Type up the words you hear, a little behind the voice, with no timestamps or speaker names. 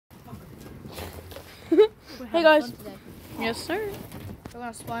Hey guys. Yes, sir. I'm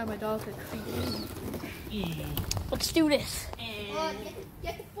gonna spy my dog like creeps. Let's do this.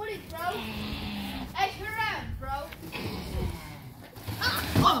 Get the footage, bro. Hey, turn around, bro.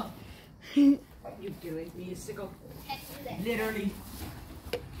 You do it, me a sicko. Literally.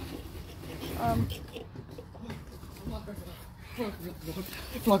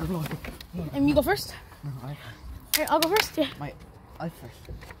 Vlogger. And you go first? No, I Alright, I'll go first, yeah. I first.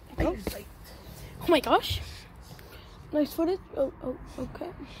 Oh my gosh. Nice footage. Oh, okay.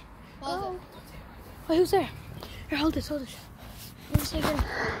 Oh, who's there? Here, hold this. Let me see again.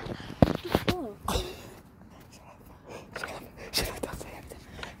 Oh. Shut up, don't say anything.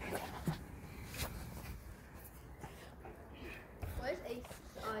 Why is Ace's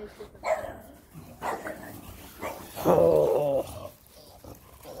eyes different?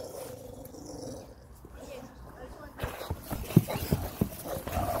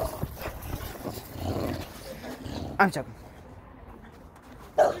 I'm joking.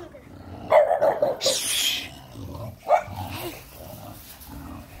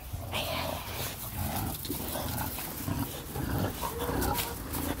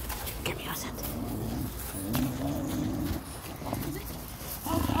 Give me a second.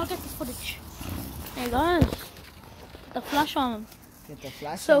 I'll get this footage. Hey guys, the flash on them. Get the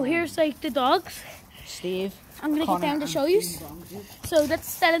flash. So here's like the dogs. Steve. I'm gonna Connor, get down to and show you. Steve. So that's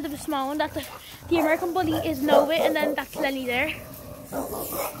Stella, the small one. That the American Bully is Nova, and then that's Lenny there.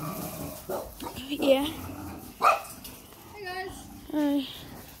 Yeah. Hey guys.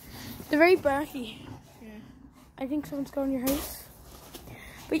 They're very barky. Yeah. I think someone's going in your house.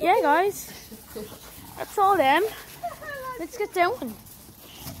 But yeah, guys, that's all them. Let's get down.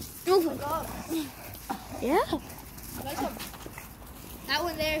 Oh my god. Yeah. Nice one. That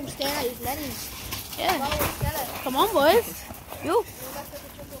one there who's staring at is Lenny's. Yeah. Follow Stella. Come on, boys. Yo.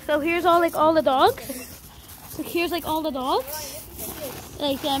 So here's all the dogs. So here's like all the dogs.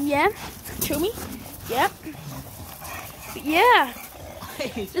 Like yeah. Show me. Yeah. But yeah.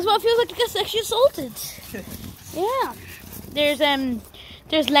 This is what it feels like to get sexually assaulted. Yeah.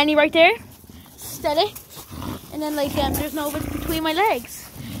 There's Lenny right there. Steady. And then like there's Nova between my legs.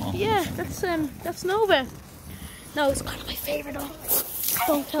 Yeah, that's Nova. No, it's kind of my favourite though.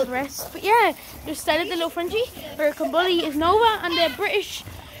 Don't tell the rest. But yeah, there's Stella, the little Frenchie. American Bully is Nova, and the British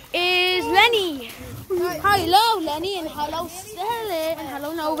is Lenny. Hello, Lenny, and hello, Stella, and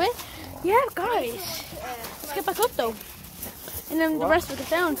hello, Nova. Yeah, guys. Let's get back up though. And then the rest will get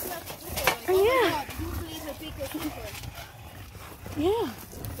down. Oh, yeah. Yeah.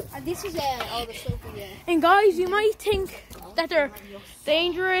 And this is all the stuff we And guys, you might think that they're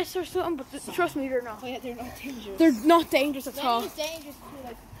dangerous or something, but trust me, they're not. Oh yeah, they're not dangerous. They're not dangerous at all. Lenny's dangerous to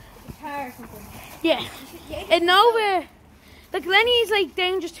like a car or something. Yeah. And Nova, like Lenny's like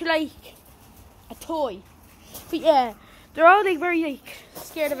dangerous to like a toy. But yeah, they're all like very like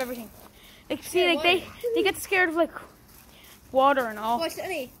scared of everything. Like see, like they get scared of like water and all. Watch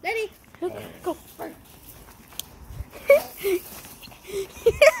Lenny. Lenny. Look, go.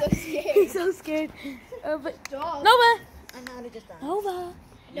 So scared. He's so scared. But Dog. Nova. And now they just died. Nova.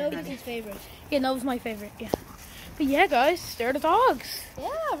 Nobody's his favourite. Yeah, Nova's my favourite. Yeah. But yeah, guys, they're the dogs. Yeah,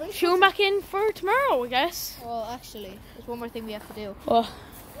 really. Show them back in for tomorrow, I guess. Well, actually, there's one more thing we have to do. Oh.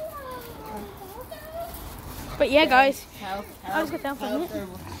 But yeah, guys. Help, I'll just get down for a minute.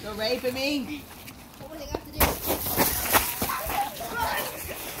 They're raping me. One more thing I have to do.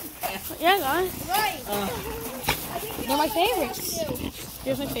 But yeah, guys. Right. They're my favourites.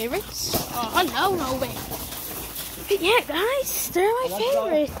 Here's my favourites. Oh, hello, Nova. But yeah, guys, they're my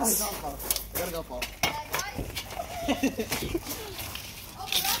favourites. Gotta go, Paul.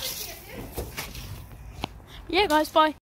 Yeah, guys, bye.